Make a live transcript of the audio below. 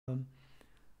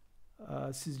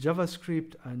this is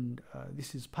JavaScript, and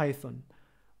this is Python.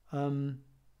 And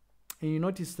you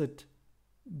notice that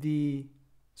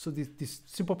this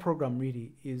simple program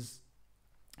really is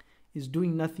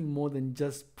doing nothing more than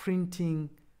just printing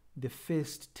the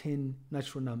first 10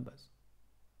 natural numbers.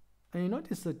 And you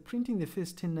notice that printing the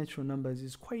first 10 natural numbers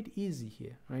is quite easy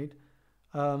here, right?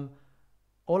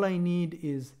 All I need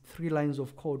is 3 lines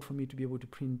of code for me to be able to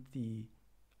print the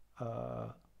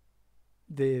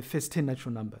first 10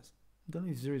 natural numbers. I don't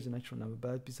know if 0 is a natural number,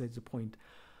 but that's besides the point.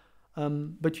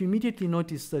 But you immediately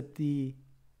notice that the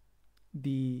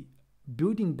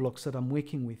building blocks that I'm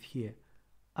working with here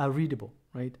are readable,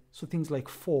 right? So things like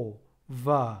for,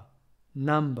 var,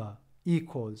 number,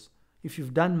 equals. If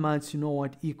you've done maths, you know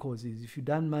what equals is. If you've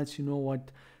done maths, you know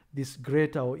what this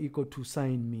greater or equal to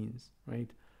sign means, right?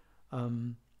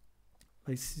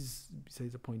 This is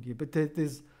besides the point here. But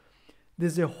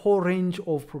there's a whole range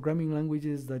of programming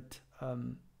languages that are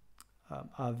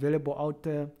available out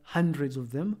there, hundreds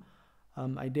of them.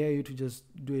 I dare you to just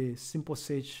do a simple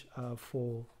search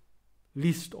for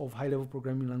list of high-level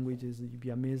programming languages, and you'll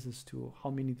be amazed as to how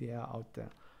many there are out there,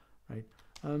 right?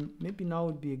 Maybe now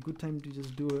would be a good time to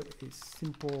just do a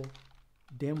simple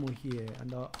demo here,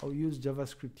 and I'll use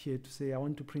JavaScript here to say I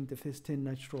want to print the first 10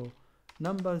 natural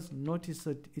numbers. Notice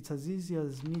that it's as easy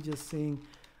as me just saying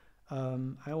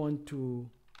I want to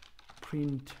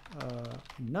print a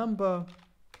number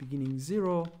beginning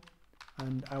 0,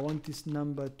 and I want this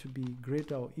number to be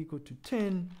greater or equal to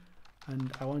 10,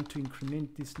 and I want to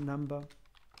increment this number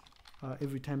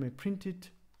every time I print it.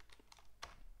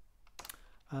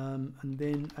 And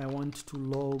then I want to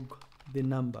log the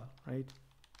number, right?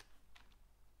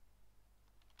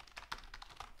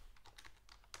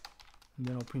 And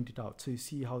then I'll print it out. So you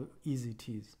see how easy it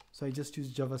is. So I just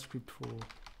use JavaScript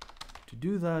to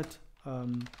do that.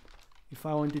 If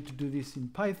I wanted to do this in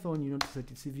Python, you notice that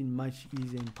it's even much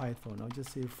easier in Python. I'll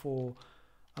just say for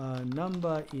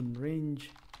number in range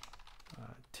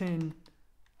 10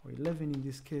 or 11 in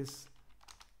this case,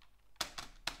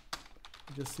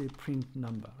 just say print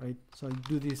number, right? So I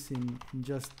do this in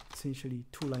just essentially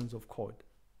 2 lines of code.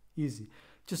 Easy.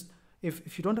 Just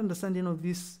if you don't understand any of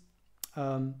this,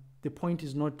 the point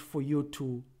is not for you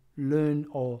to learn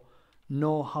or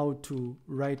know how to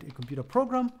write a computer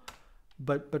program,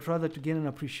 but rather to gain an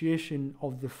appreciation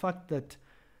of the fact that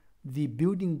the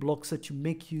building blocks that you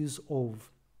make use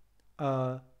of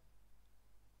are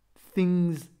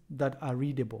things that are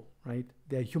readable, right?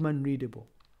 They're human readable.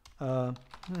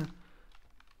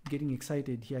 Getting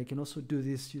excited here. I can also do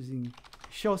this using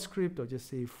shell script, or just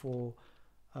say for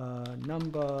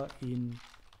number in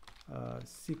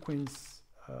sequence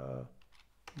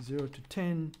 0 to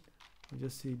 10, I'll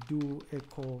just say do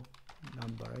echo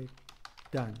number, right?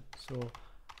 Done. So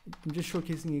I'm just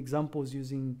showcasing examples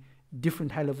using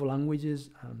different high-level languages.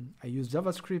 I use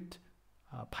JavaScript,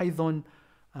 Python,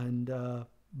 and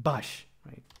Bash,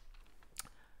 right?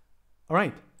 All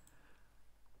right.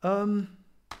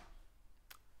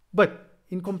 But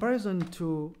in comparison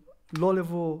to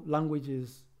low-level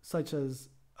languages such as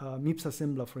MIPS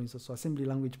assembler, for instance, so assembly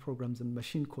language programs and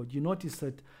machine code, you notice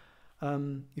that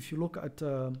if you look at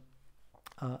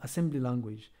assembly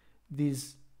language,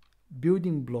 these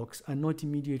building blocks are not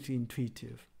immediately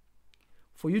intuitive.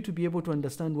 For you to be able to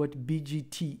understand what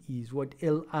BGT is, what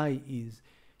LI is,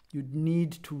 you'd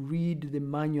need to read the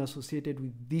manual associated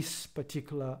with this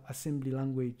particular assembly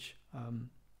language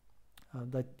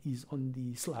that is on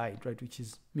the slide, right, which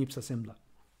is MIPS assembler,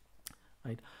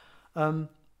 right?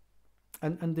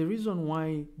 And the reason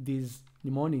why these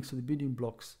mnemonics, or the building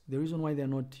blocks, the reason why they're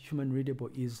not human readable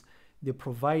is they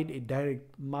provide a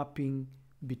direct mapping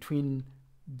between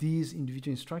these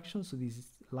individual instructions, so these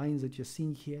lines that you're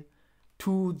seeing here,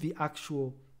 to the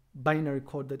actual binary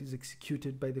code that is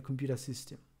executed by the computer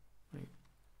system, right?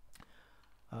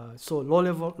 So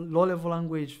low-level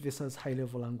language versus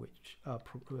high-level language,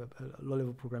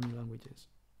 low-level programming languages.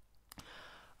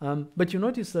 But you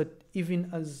notice that even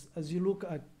as you look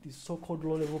at the so-called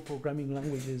low-level programming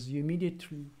languages, you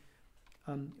immediately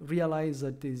realize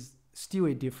that there's still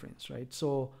a difference, right?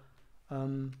 So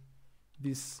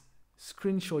this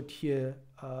screenshot here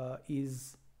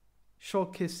is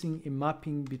showcasing a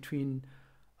mapping between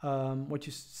what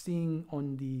you're seeing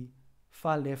on the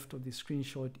far left of the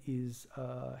screenshot is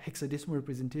hexadecimal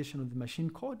representation of the machine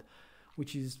code,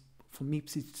 which is, for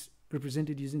MIPS, it's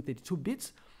represented using 32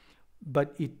 bits,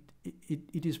 but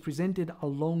it is presented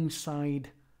alongside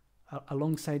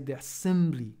the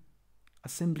assembly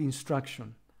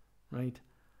instruction, right,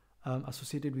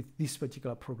 associated with this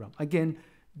particular program. Again,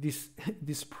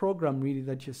 this program really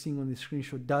that you're seeing on the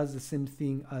screenshot does the same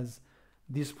thing as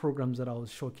these programs that I was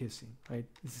showcasing, right?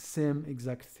 It's the same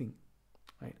exact thing,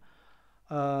 right?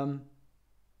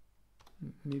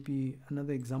 Maybe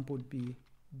another example would be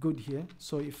good here.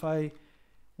 So if I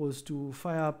was to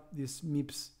fire up this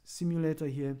MIPS simulator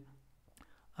here,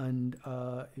 and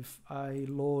if I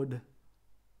load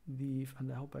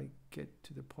and I hope I get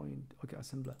to the point, okay,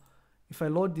 assembler. If I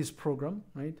load this program,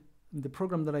 right? The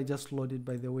program that I just loaded,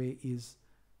 by the way, is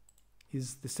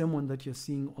the same one that you're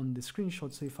seeing on the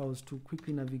screenshot. So if I was to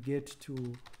quickly navigate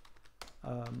to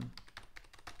the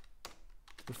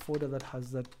folder that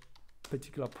has that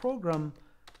particular program,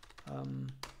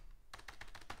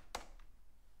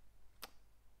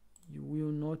 you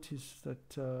will notice that,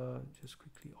 just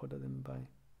quickly order them by,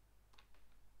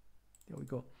 there we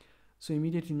go. So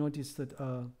immediately notice that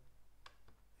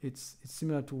it's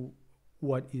similar to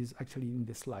what is actually in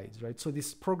the slides, right? So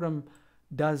this program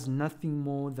does nothing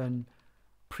more than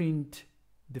print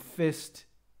the first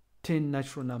 10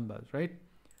 natural numbers, right?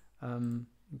 In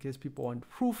case people want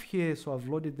proof here, so I've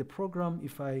loaded the program.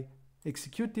 If I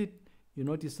execute it, you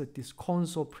notice that this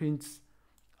console prints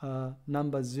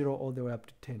numbers 0 all the way up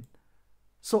to 10.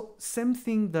 So same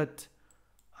thing that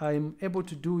I'm able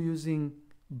to do using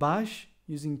Bash,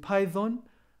 using Python,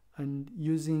 and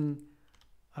using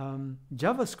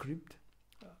JavaScript,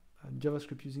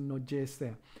 JavaScript using Node.js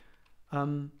there.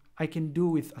 I can do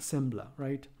with assembler,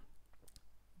 right?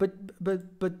 But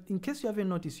in case you haven't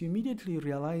noticed, you immediately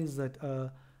realize that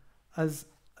as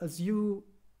you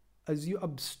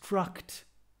abstract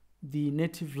the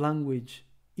native language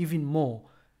even more,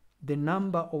 the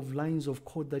number of lines of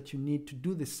code that you need to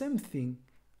do the same thing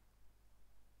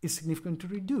is significantly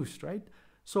reduced, right?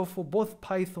 So for both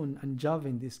Python and Java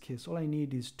in this case, all I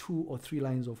need is 2 or 3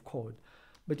 lines of code.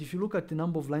 But if you look at the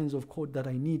number of lines of code that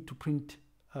I need to print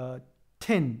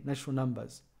 10 natural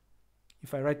numbers,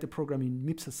 if I write the program in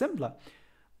MIPS assembler,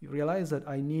 you realize that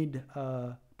I need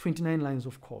 29 lines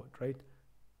of code, right?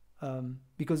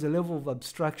 Because the level of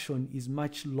abstraction is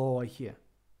much lower here,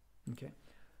 okay?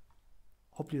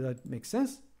 Hopefully that makes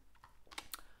sense.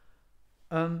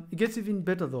 It gets even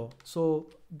better though. So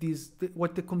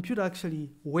what the computer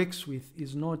actually works with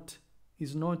is not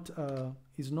the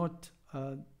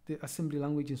assembly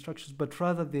language instructions, but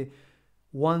rather the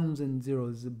ones and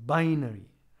zeros, the binary,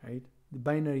 right?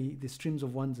 The streams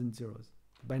of ones and zeros,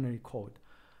 the binary code.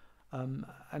 And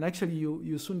actually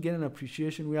you soon get an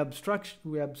appreciation. We're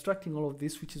abstracting all of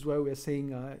this, which is why we're saying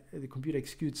the computer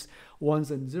executes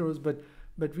ones and zeros, but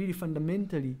really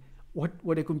fundamentally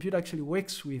what a computer actually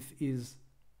works with is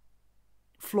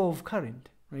flow of current,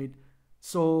 right?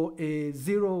 So a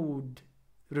 0 would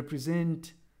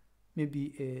represent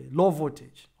maybe a low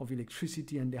voltage of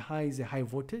electricity, and the high is a high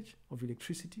voltage of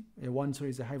electricity. A 1, sorry,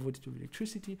 is a high voltage of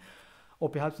electricity. Or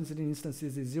perhaps in certain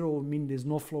instances, a 0 will mean there's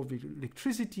no flow of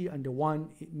electricity, and the 1,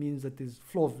 it means that there's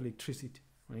flow of electricity,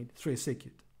 right? Through a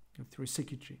circuit, through a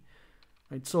circuitry,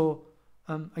 right? So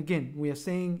again, we are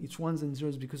saying it's ones and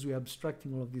zeros because we are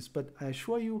abstracting all of this, but I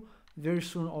assure you very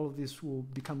soon all of this will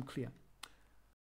become clear.